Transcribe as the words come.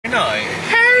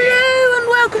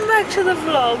back to the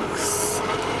vlogs.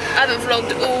 I haven't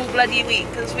vlogged all bloody week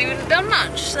because we wouldn't have done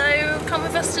much, so come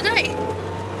with us today.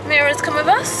 Mira's come with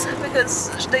us because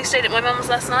they stayed at my mum's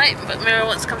last night, but Mira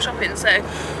wants to come shopping, so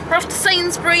we're off to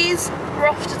Sainsbury's, we're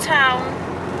off to town.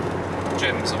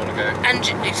 Jim's, I want to go. And,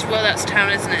 well, that's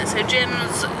town, isn't it? So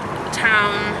Jim's,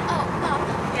 town. Oh, Mum.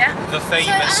 Yeah? The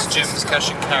famous Jim's Cash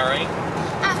and Carry.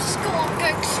 After school, I'm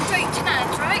going straight to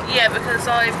Nan's, right? Yeah, because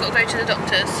I've got to go to the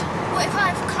doctor's. What if I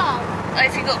have a club?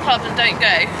 If you've got club, then don't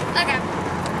go. Okay.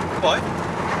 Why?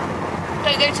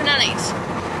 Don't go to Nanny's.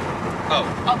 Oh.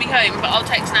 I'll be home, but I'll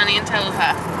text Nanny and tell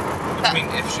her. What do you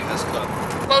mean if she has club?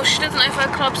 Well, she doesn't know if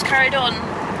her club's carried on.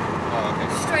 Oh, okay.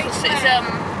 Straight to It's a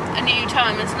new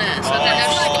time, isn't it? So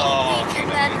Oh.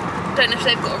 I don't know if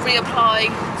they've got to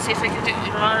reapply, see if they can do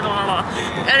blah, blah, blah.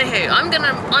 Anywho, I'm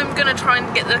gonna try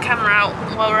and get the camera out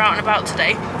while we're out and about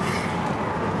today.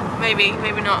 Maybe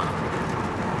not.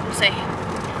 We'll see.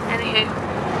 Anywho,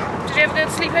 did you ever go to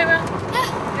sleepover? Yeah.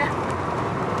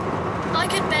 I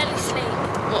could barely sleep.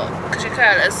 What? Because you're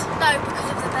careless? No, because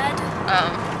of the bed.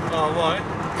 Oh, why?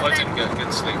 I didn't get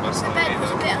good sleep last The night bed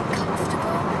was a either. bit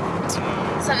uncomfortable.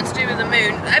 Something to do with the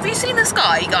moon. Have you seen the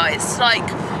sky, guys? Like,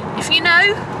 if you know,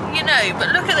 you know. But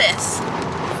look at this.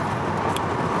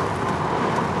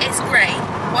 It's grey.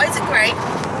 Why is it grey?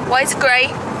 Why is it grey?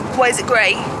 Why is it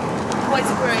grey? Why is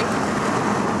it grey?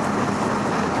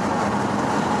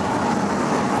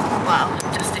 Well,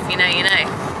 just if you know, you know.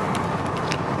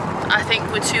 I think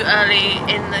we're too early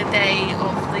in the day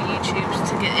of the YouTubes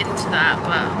to get into that,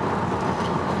 but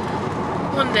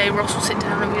one day Ross will sit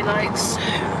down and be like, so...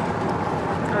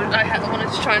 I wanted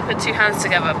to try and put two hands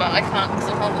together, but I can't because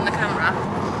I'm holding the camera.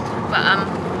 But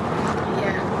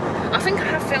yeah, I think I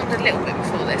have filmed a little bit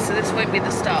before this, so this won't be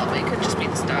the start, but it could just be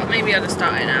the start. Maybe I'll just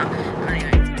start it now. Anyway.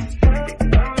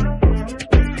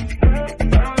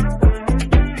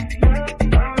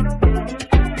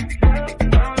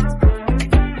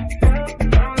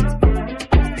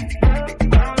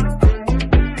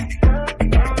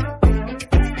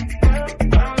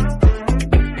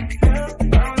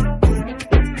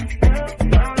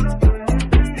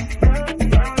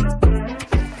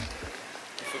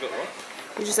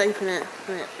 You just open it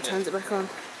and it turns it back on.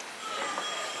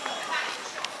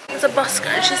 There's a busker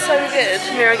and she's so good.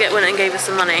 Mira went and gave us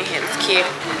some money, it was cute.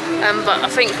 But I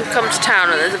think we've come to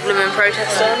town and there's a blooming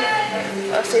protest on.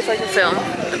 I'll see if I can film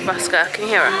the busker. Can you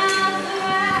hear her?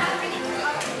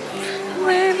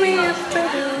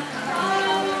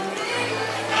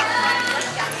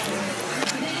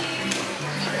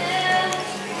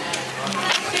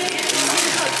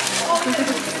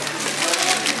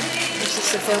 It's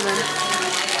just a filming.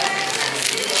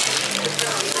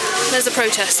 There's a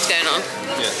protest going on.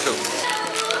 Yeah, cool.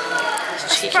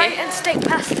 Cheeky. Sprite and steak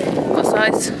pasta. What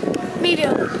size?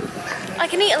 Medium. I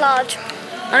can eat a large.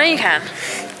 I know you can.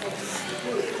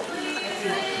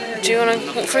 Do you want to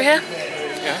walk through here?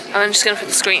 Yeah. I'm just going to put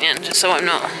the screen in just so I'm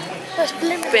not That's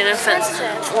blooming being offensive.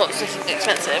 expensive. What's this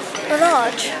expensive? A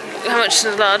large. How much is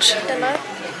a large? Don't know.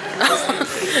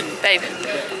 Babe.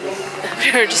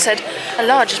 Mira just said, a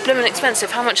large is blooming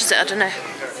expensive. How much is it? I don't know.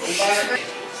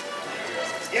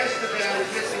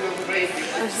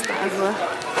 Where's that everywhere?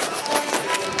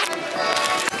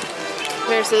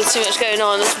 Mira said there's too much going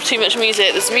on, there's too much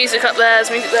music. There's music up there,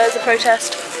 there's music there, there's a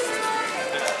protest.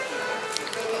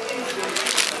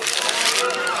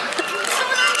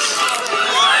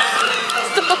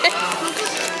 Stop it.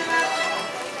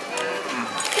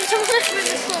 Can someone open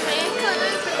this for me? I can't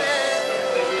open it.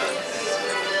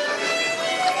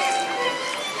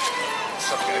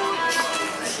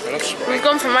 We've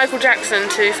gone from Michael Jackson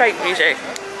to fake music.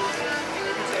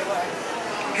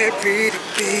 Hey pretty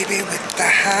baby with the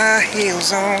high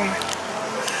heels on.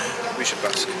 We should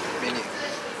bask.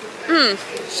 We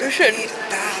should.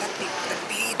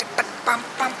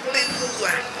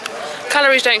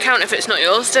 Calories don't count if it's not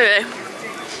yours, do they?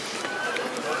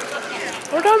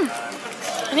 Well done.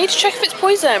 I need to check if it's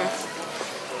poison.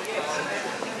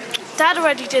 Dad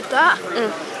already did that.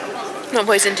 Not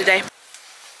poison today.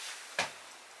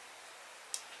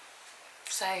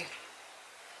 So.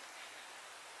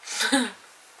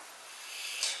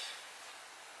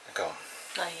 Go on.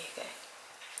 There you go.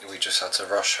 We just had to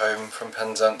rush home from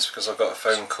Penzance because I got a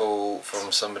phone call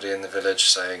from somebody in the village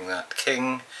saying that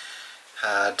King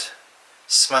had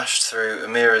smashed through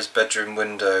Amira's bedroom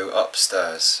window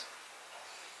upstairs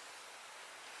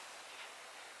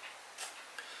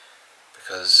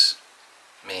because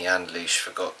me and Leesha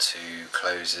forgot to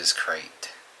close his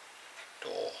crate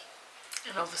door.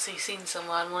 And obviously seen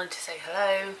someone, wanted to say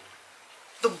hello.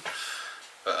 Boom.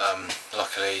 But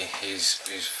luckily he's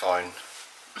fine.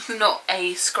 Not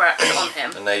a scratch on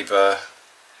him. The neighbour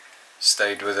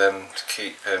stayed with him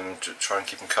to try and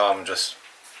keep him calm, just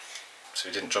so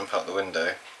he didn't jump out the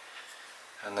window.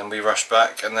 And then we rushed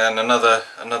back, and then another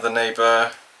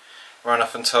neighbour ran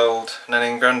up and told Nanny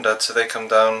and Grandad, so they come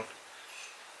down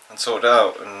and sorted it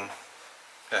out, and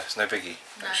yeah, it's no biggie,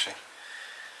 actually.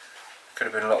 Could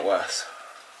have been a lot worse.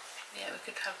 Yeah, we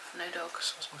could have no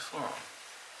dogs. What's my forearm?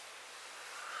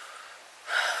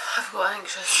 I've got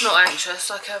anxious, not anxious,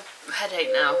 like a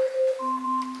headache now.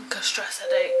 Like a stress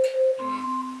headache.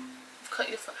 I've cut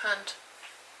your hand.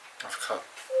 I've cut.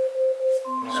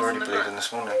 I was already bleeding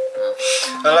this morning.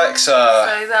 Oh. Alexa!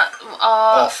 So that,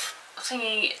 off.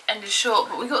 thingy ended short,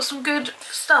 but we got some good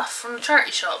stuff from the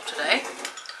charity shop today.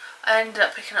 I ended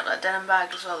up picking up that denim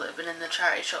bag as well that had been in the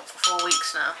charity shop for 4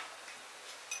 weeks now.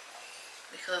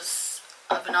 Because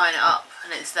I've been eyeing it up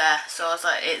and it's there, so I was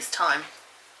like, it's time.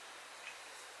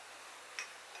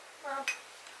 Wow.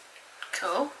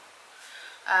 Cool.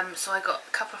 So I got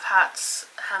a couple of hats,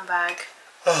 a handbag,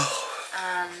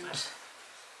 and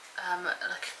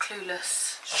like a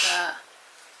Clueless shirt.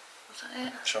 Was that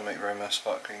it? Shall I make Roma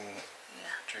sparkling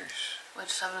juice? We're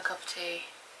just having a cup of tea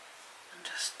and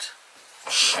just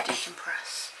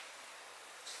decompress.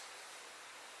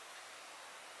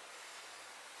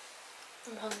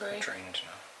 I'm hungry. I'm drained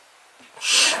now.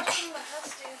 Yeah. My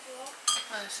house do as well.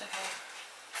 Oh, it's okay.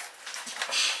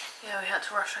 Yeah, we had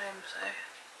to rush home, so.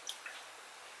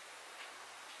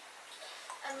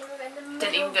 And we were in the middle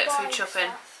Didn't even get of food buying shopping.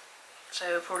 stuff. So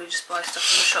we'll probably just buy stuff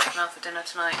from the shop now for dinner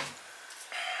tonight.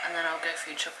 And then I'll go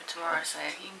food shopping tomorrow, so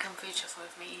you can come food shopping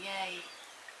with me, yay.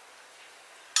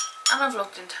 And I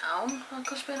vlogged in town. I've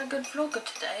just been a good vlogger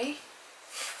today.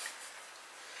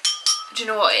 Do you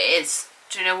know what it is?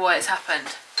 Do you know why it's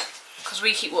happened? Because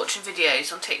we keep watching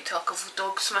videos on TikTok of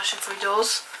dogs smashing through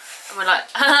doors. And we're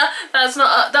like, that's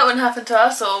not, that wouldn't happen to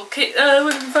us, or it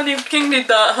wouldn't be funny if King did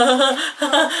that.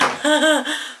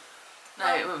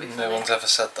 No, it wouldn't be funny. No one's ever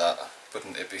said that.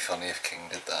 Wouldn't it be funny if King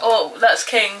did that? Oh, that's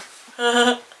King.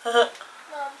 Mum.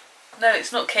 No,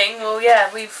 it's not King. Well, yeah,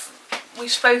 we've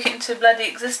spoke it into bloody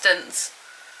existence.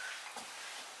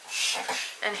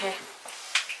 Anyway,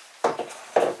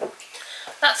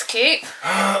 that's cute.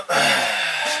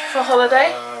 For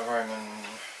holiday. Roman.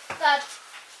 Dad.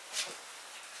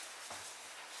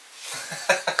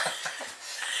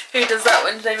 Who does that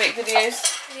when they make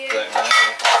videos? You. Don't know.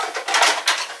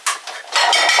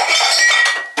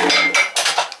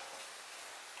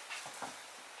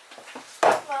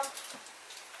 Mum.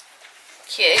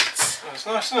 Cute. Oh, it's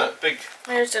nice, isn't it? Big.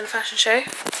 Mary's done a fashion show.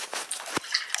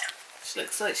 She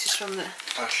looks like she's from the.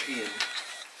 Fashion.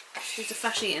 She's a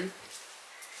fashion.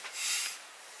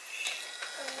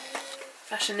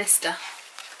 Fashionista.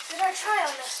 Did I try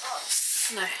on this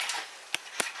one? No.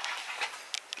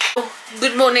 Oh,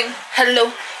 good morning.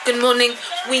 Hello. Good morning.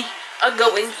 We are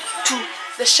going to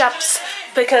the shops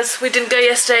because we didn't go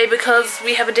yesterday because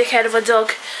we have a dickhead of a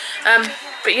dog.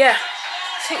 But yeah,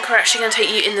 I think we're actually going to take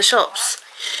you in the shops.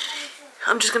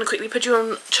 I'm just going to quickly put you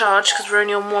on charge because we're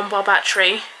only on 1 bar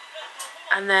battery.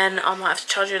 And then I might have to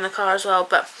charge you in the car as well.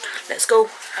 But let's go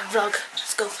and vlog.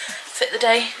 Let's go fit the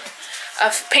day.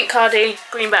 Pink cardi,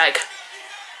 green bag.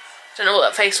 Don't know what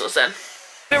that face was then.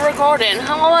 We're recording.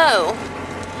 Hello.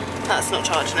 That's not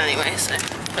charging anyway, so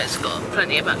it's got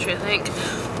plenty of battery, I think.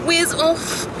 We're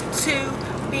off to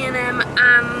B&M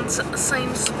and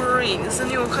Sainsbury's,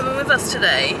 and you're coming with us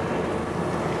today.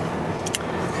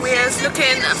 We're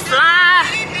looking fly.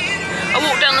 I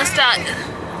walked down the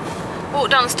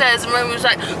stairs and Roman was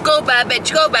like, go bad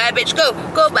bitch, go bad bitch, go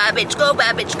bad bitch, go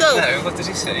bad bitch, go. No, what did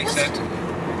he say? He said.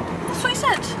 That's what he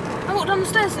said. I walked down the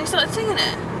stairs and he started singing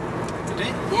it. Did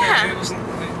he? Yeah. No, it wasn't.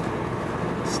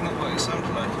 It's not what it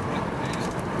sounded like.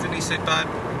 Didn't he say bad?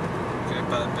 Go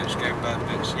bad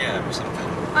bitch, yeah, or something.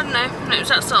 I don't know. No, it was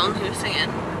that song he was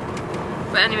singing.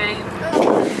 But anyway.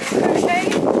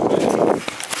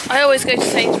 I always go to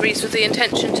Sainsbury's with the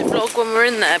intention to vlog when we're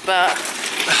in there, but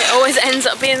it always ends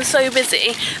up being so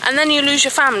busy. And then you lose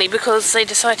your family because they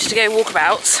decided to go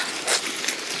walkabouts.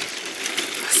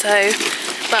 So,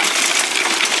 but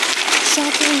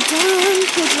shopping done.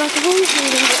 Would you like a one?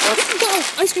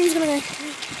 Oh, ice cream's gonna go.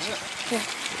 Yeah.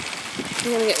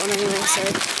 I'm gonna get one anyway, so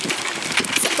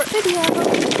separate video.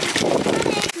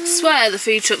 I swear the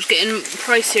food shop's getting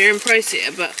pricier and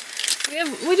pricier, but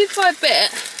we did buy a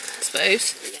bit, I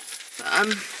suppose. But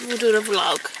we'll do a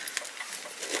vlog.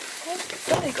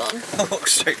 Where's they gone? I walked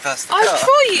straight past the car. I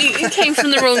thought you came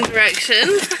from the wrong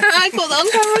direction. I got that on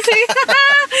camera too.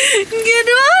 Good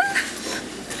one.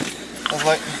 I was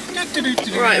like,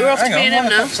 right, we're off to B&M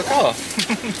now. The car.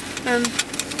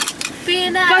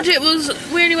 B&M. Budget was,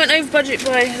 we only went over budget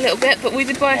by a little bit, but we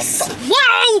did buy.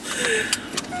 Wow!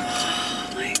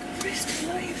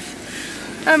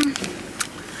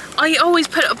 I always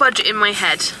put a budget in my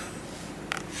head.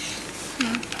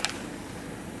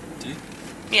 Do you?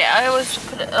 Yeah, I always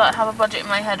put it, like, have a budget in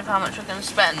my head of how much we're going to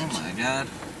spend. Oh my god.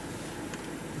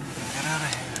 Get out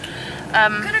of here.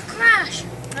 I'm gonna crash.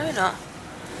 No, you're not.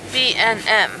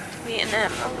 B&M.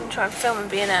 B&M. I'm going to try and film in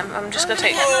B&M. I'm just going to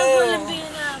take... Get my bullet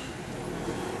B&M.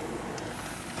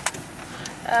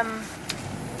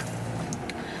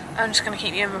 I'm just going to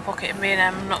keep you in my pocket in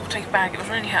B&M. I'm not going to take a bag. It was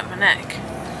really hurting my neck.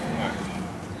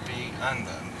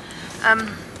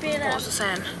 B&M. What was I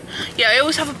saying? Yeah, I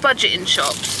always have a budget in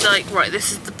shops. Like, right,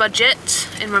 this is the budget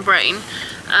in my brain,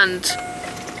 and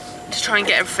to try and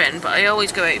get everything. But I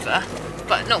always go over,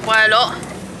 but not by a lot.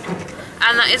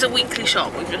 And that is a weekly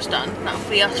shop we've just done. That'll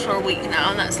be us for a week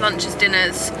now, and that's lunches,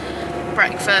 dinners,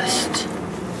 breakfast.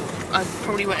 I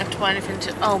probably won't have to buy anything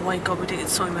to. Oh my god, we did get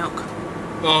soy milk.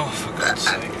 Oh, for God's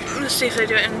sake. Let's see if they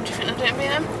do it in. Do you think they do it in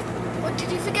B&M? What did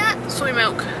you forget? Soy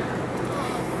milk.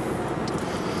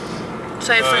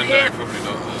 So for No, here, probably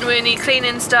not. we need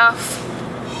cleaning stuff,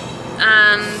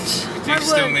 and Do you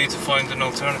still need to find an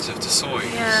alternative to soy?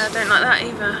 yeah, I don't like that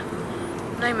either.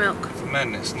 No milk. For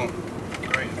men, it's not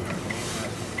great.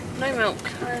 No milk,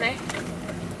 really.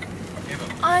 Yeah,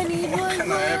 but I need what one.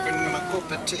 can I have in my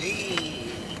cup of tea?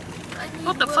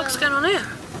 What the fuck's going on here?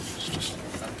 It's just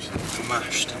absolutely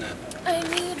mashed, isn't it? I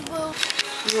need one.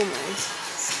 Almost.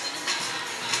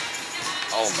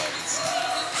 Almost.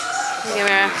 Give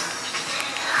me a...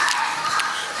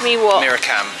 Me what? Mirror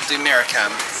cam. Do mirror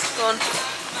cam. Go on.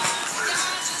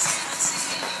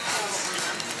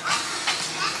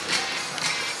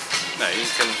 No, you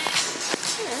can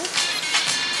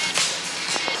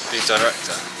be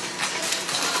director.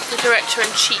 The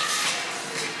director-in-chief.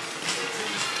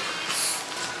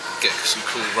 Get some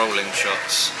cool rolling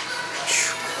shots.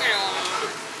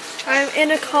 I'm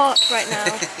in a cart right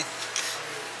now.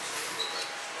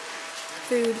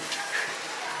 Food.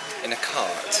 In a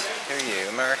cart. Who are you,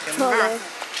 American? Molly.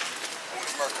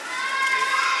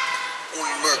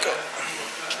 America.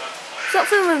 Stop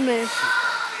filming me.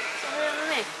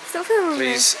 Stop filming me.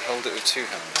 Please hold it with two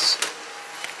hands.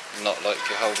 Not like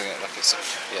you're holding it like it's a...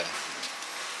 yeah.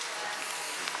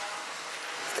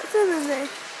 Stop filming me.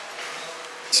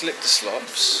 Slip the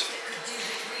slops.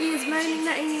 He is moaning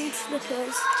that he needs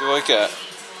slippers. Do I get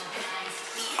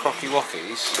crocky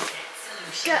wockies?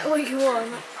 Get what you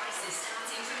want.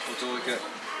 Or do I get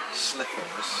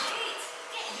slippers?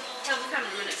 Tell the camera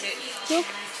a minute, Kate. Yeah.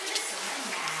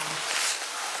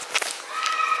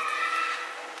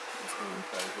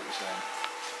 What are you saying?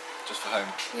 Just for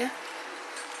home? Yeah.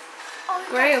 Oh,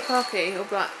 Grey or khaki or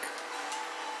black?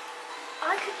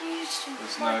 I could use some.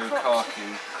 There's no khaki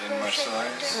in my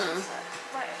size.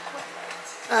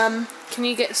 Oh. Can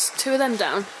you get two of them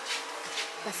down?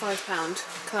 They're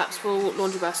 £5. Collapsible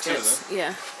laundry baskets. Two of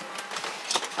Yeah.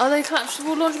 Are they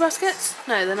collapsible laundry baskets?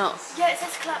 No, they're not. Yeah, it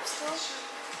says collapsible.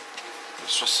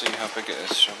 Let's just see how big it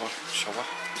is, shall we?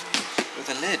 With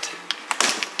a lid.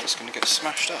 It's going to get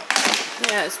smashed up.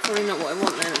 Yeah, it's probably not what I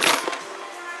want then.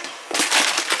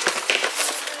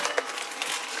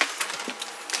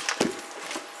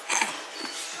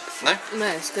 No? No,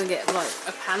 it's going to get like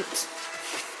a pant.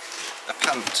 A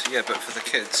pant, yeah, but for the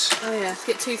kids. Oh yeah,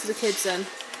 get two for the kids then.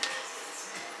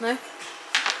 No?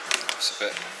 It's a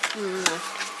bit... No.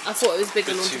 I thought it was a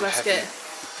bigger Bit laundry too basket.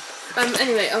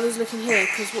 Anyway, I was looking here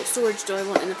because what storage do I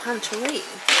want in the pantry? This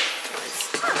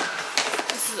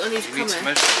is, I need to come in. You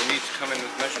need to come in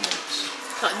with measurements.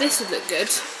 Like this would look good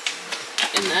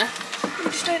in there. You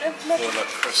just don't have Or like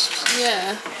crisps.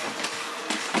 Yeah.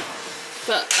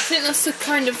 But I think that's the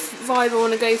kind of vibe I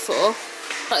want to go for.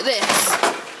 Like this.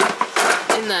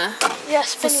 In there.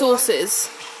 Yes, For sauces.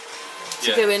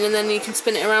 To go in and then you can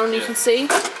spin it around and you can see.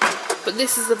 But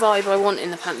this is the vibe I want in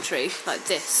the pantry. Like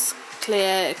this.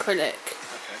 Clear acrylic.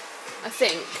 Okay. I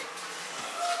think.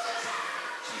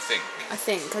 You think? I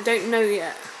think. I don't know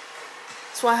yet.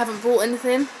 That's why I haven't bought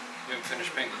anything. You haven't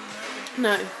finished painting them, have you?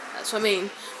 No, that's what I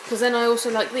mean. Because then I also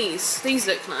like these. These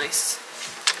look nice.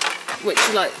 Which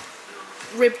are like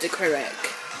ribbed acrylic.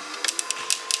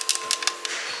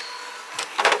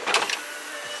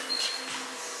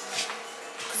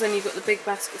 Because then you've got the big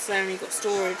baskets there and you've got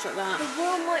storage like that.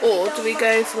 Or do we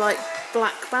go for like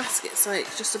black baskets, like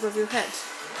just above your head?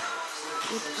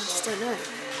 I just don't know.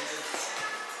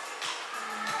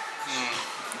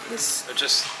 This, But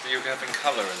just, you're having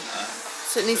colour in there.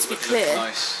 so it needs to be would clear. Look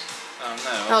nice. Oh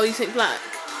no. Oh, you think black?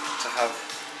 To have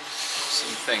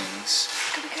some things.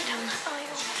 Can we go down that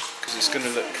aisle? Because it's going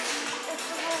to look,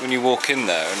 when you walk in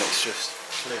there and it's just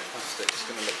clear plastic, it's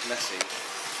going to look messy.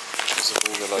 Because of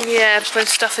all the like Yeah, when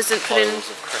stuff isn't put in. piles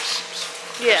of crisps.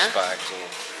 Yeah. Crisp bags or...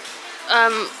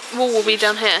 wall will be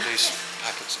down here. These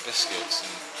packets of biscuits.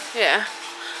 And Yeah.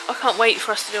 I can't wait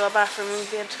for us to do our bathroom and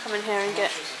be able to come in here and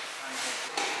get...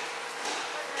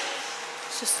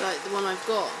 It's just like the one I've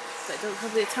got, but it doesn't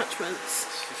have the attachments.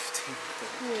 it's 15 quid.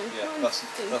 Yeah, Yeah,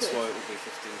 that's why it will be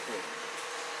 15 quid.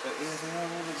 But yeah, they are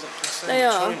all exactly the same. They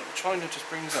are. China just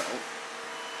brings out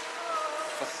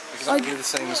exactly the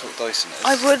same as what Dyson is.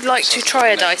 I would like to try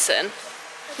a Dyson.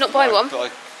 Not buy one. But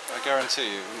I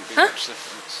guarantee you it wouldn't be much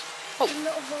difference. Oh.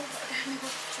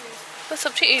 That's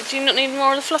up to you. Do you not need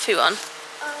more of the fluffy one?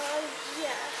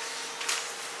 Yeah.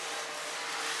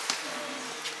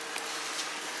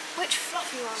 Which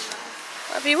fluffy one though?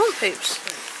 Whatever you want, Poops.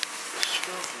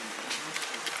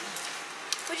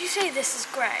 Would you say this is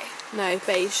grey? No,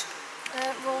 beige.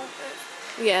 Well,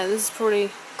 Yeah, this is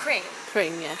probably cream.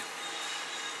 cream, yeah.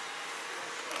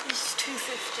 This is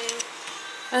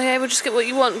 $2.50. Okay, we'll just get what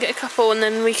you want, get a couple, and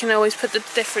then we can always put the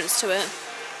difference to it.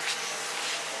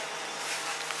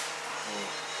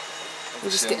 We're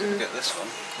just getting... I'm gonna get this one,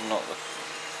 not the...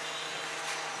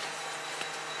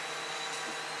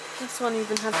 This one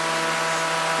even had...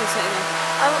 What's it again?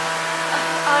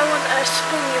 I want a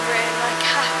springy room, like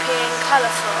happy and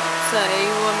colourful. So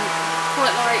you want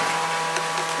quite like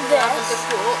lavender This.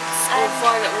 quartz or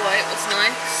violet white was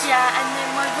nice. Yeah, and then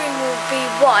my room will be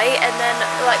white, and then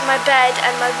like my bed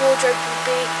and my wardrobe will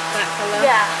be... That colour.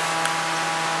 Yeah.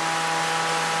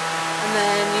 And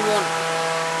then you want...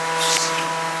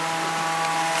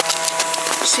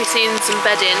 She's seen some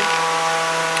bedding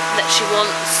that she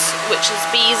wants, which has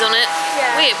bees on it.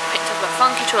 Yeah. We picked up a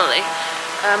funky trolley.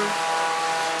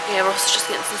 Yeah, Ross is just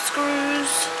getting some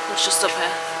screws. Let's just stop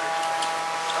here.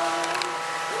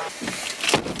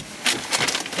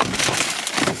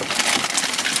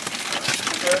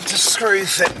 To screw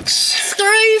fix.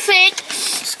 Screw fix!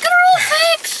 Screw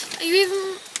fix! Are you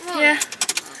even... Yeah.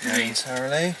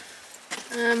 Momentarily.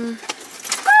 Screw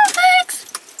fix!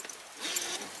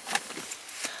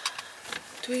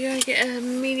 Do we go and get a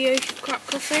mediocre crap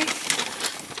coffee?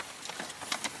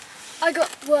 I got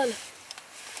wool.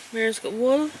 Mira's got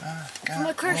wool. For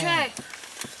my crochet.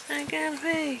 I gotta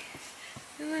pay.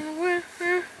 And then work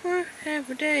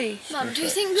every day. Mum, do you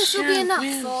think this will be enough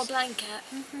for a blanket?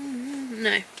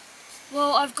 No.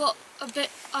 Well, I've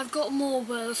got more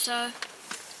wool, so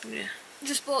Yeah.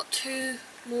 just bought 2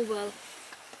 more wool.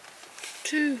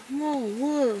 2 more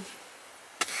wool.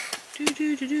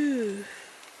 Do.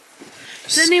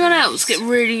 Does anyone else get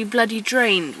really bloody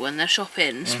drained when they're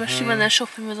shopping? Especially when they're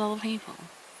shopping with other people?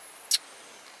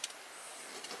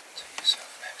 Take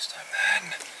yourself next time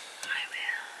then. I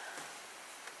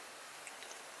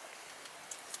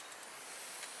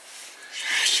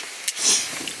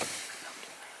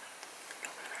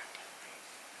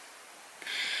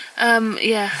will.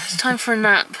 Yeah, it's time for a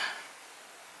nap.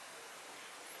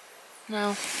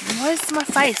 Now, why does my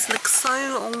face look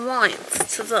so white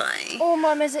today? Oh,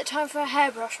 Mum, is it time for a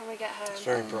hairbrush when we get home? It's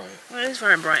very bright. Well, it is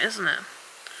very bright, isn't it?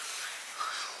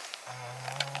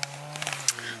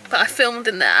 But I filmed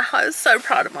in there. I was so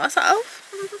proud of myself.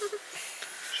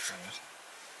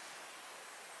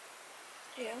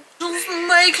 Yeah. Just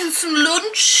making some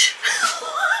lunch.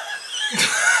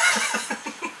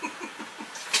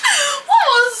 What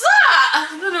was that?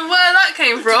 I don't know where that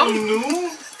came from.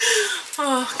 No.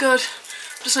 Oh god,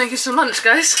 just making some lunch,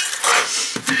 guys.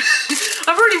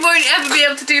 I probably won't ever be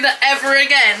able to do that ever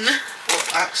again.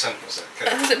 What accent was it?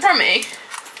 Was it Brummy?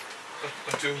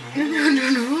 I don't know.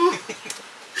 No.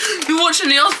 You're watching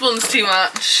the Osbournes too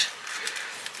much.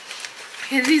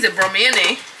 Yeah, he's a Brummy, isn't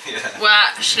he? Yeah. We're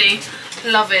actually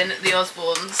loving the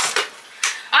Osbournes.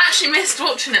 I actually missed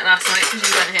watching it last night because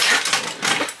you weren't here.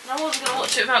 And I wasn't going to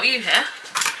watch it without you here.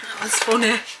 That was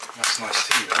funny. That's nice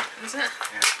tea though. Is it?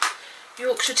 Yeah.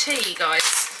 Yorkshire tea, guys.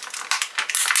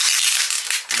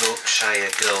 Yorkshire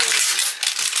Gold.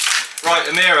 Right,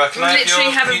 Amira, can I literally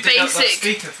have can a you dig up that basic-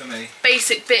 speaker for me?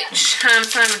 Basic bitch ham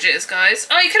sandwiches, guys.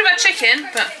 Oh, you could have had chicken,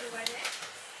 but...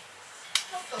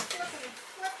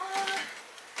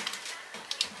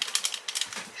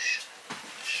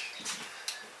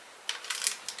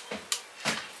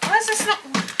 Why is this not...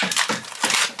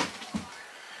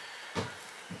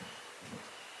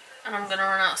 And I'm gonna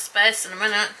run out of space in a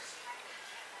minute.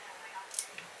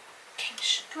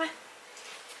 Shh, come here.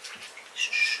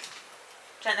 Shh.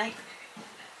 Gently.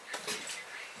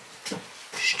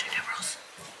 Shh, don't know, Ross.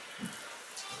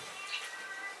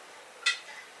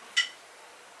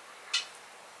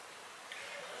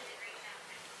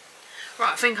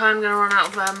 Right, I think I'm gonna run out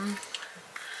of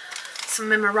some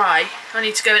memory. I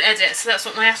need to go and edit, so that's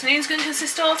what my afternoon's gonna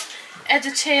consist of.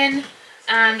 Editing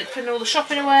and putting all the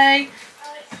shopping away.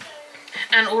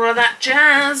 and all of that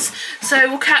jazz. So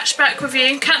we'll catch back with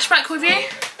you.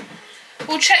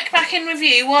 We'll check back in with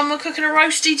you when we're cooking a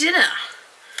roasty dinner.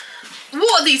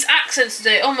 What are these accents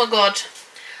today? Oh my god.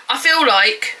 I feel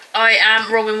like I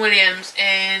am Robin Williams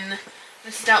in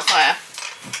Mrs. Doubtfire.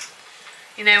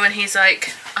 You know when he's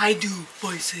like, I do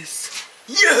voices.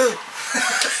 Yeah!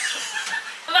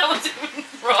 That was even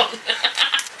wrong.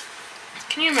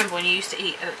 Can you remember when you used to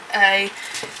eat a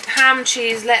ham,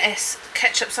 cheese, lettuce,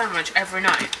 ketchup sandwich every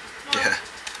night? Yeah.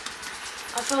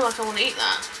 I feel like I want to eat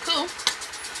that. Cool.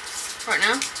 Right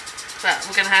now. But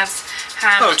we're going to have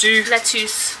ham,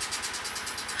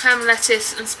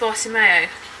 lettuce and spicy mayo.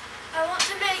 I want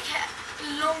to make it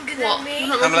longer than me.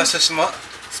 Ham, lettuce and what?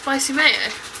 Spicy mayo.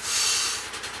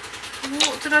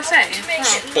 What did I say?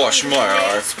 Spicy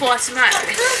mayo. Spicy mayo. I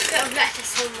can't get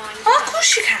lettuce on mine. Oh, of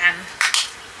course you can.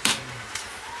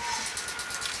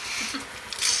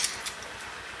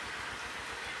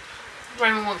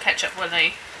 Roman want ketchup, won't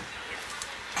he?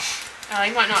 Oh,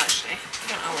 he might not actually. I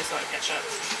don't always like ketchup.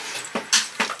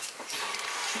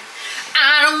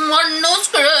 I don't want no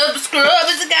scrub. Scrub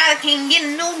is a guy that can get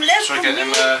no left. Should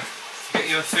I get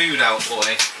you a food out,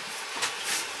 boy?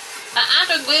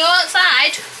 Don't go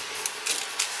outside.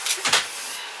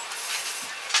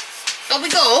 Don't we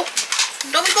go?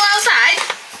 Don't we go outside?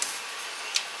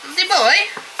 The boy.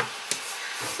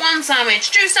 1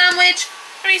 sandwich, 2 sandwich,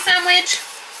 3 sandwich,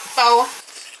 4.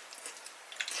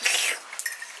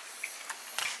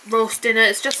 Roast dinner.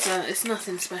 It's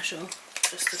nothing special.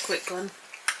 Just a quick one.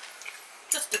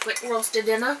 Just a quick roasted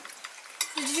dinner.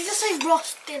 Did you just say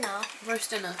roast dinner? Roast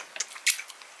dinner.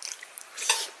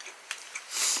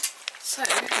 So,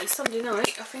 it's Sunday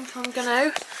night. I think I'm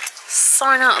gonna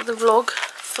sign out of the vlog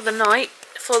for the night,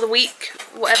 for the week,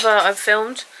 whatever I've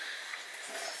filmed.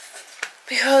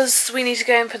 Because we need to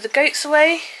go and put the goats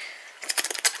away.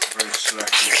 Very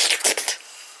selective.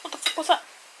 What the fuck was that?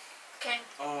 Okay.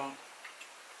 Oh,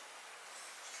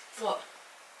 What?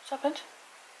 What's happened?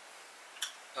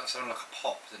 that sounded like a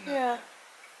pop, didn't it? Yeah.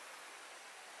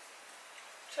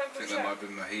 I think that might have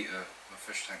been my heater, my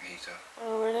fish tank heater.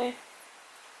 Oh, really?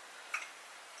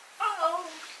 Oh.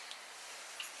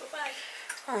 Bye-bye.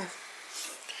 Oh.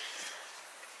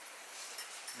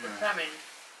 Yeah.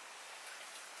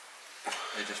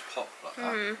 They just popped like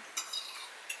that. It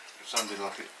sounded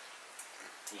like it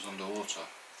was underwater.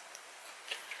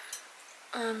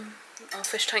 Our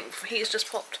fish tank heater's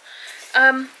just popped.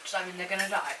 Does that mean they're gonna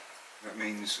die? That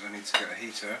means I need to get a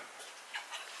heater.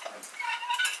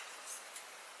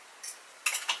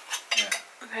 Yeah.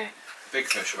 Okay. Big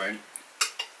fish won't.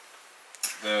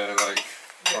 They're like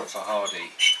quite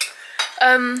hardy.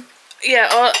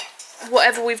 Yeah,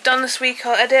 whatever we've done this week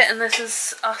I'll edit, and this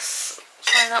is us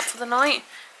signing up for the night.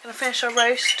 Gonna finish our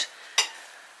roast.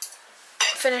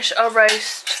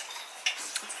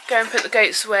 Go and put the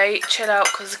goats away, chill out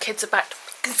because the kids are back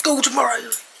to school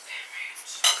tomorrow.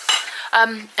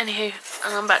 Anywho,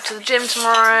 and I'm back to the gym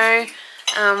tomorrow.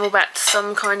 We're back to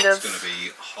some kind of... It's going to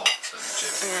be hot at the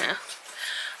gym.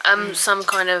 Yeah. Some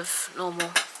kind of normal.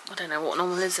 I don't know what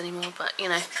normal is anymore, but you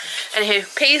know. Anywho,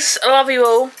 peace. I love you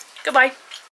all. Goodbye.